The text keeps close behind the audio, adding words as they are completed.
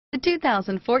The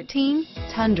 2014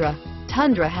 Tundra.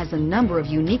 Tundra has a number of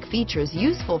unique features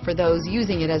useful for those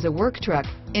using it as a work truck,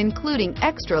 including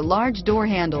extra large door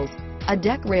handles, a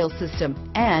deck rail system,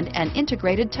 and an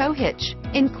integrated tow hitch.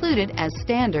 Included as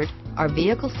standard are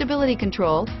vehicle stability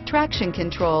control, traction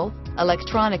control,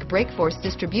 electronic brake force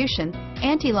distribution,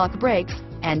 anti-lock brakes,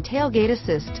 and tailgate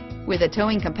assist. With a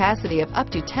towing capacity of up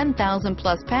to 10,000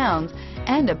 plus pounds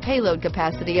and a payload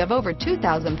capacity of over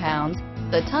 2,000 pounds,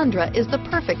 the Tundra is the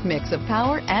perfect mix of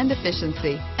power and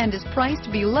efficiency and is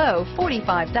priced below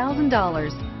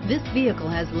 $45,000. This vehicle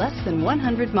has less than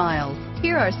 100 miles.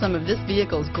 Here are some of this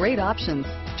vehicle's great options: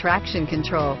 traction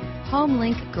control,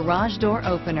 Homelink garage door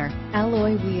opener,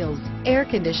 alloy wheels, air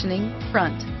conditioning,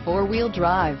 front, four-wheel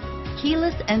drive,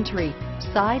 keyless entry,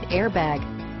 side airbag,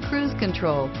 cruise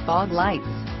control, fog lights,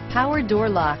 power door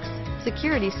locks,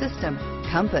 security system,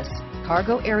 compass,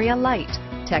 cargo area light,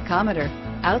 tachometer,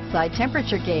 outside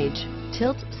temperature gauge,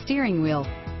 tilt steering wheel,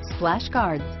 splash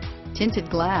guards, tinted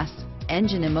glass,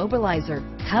 engine immobilizer.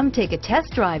 Come take a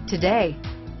test drive today.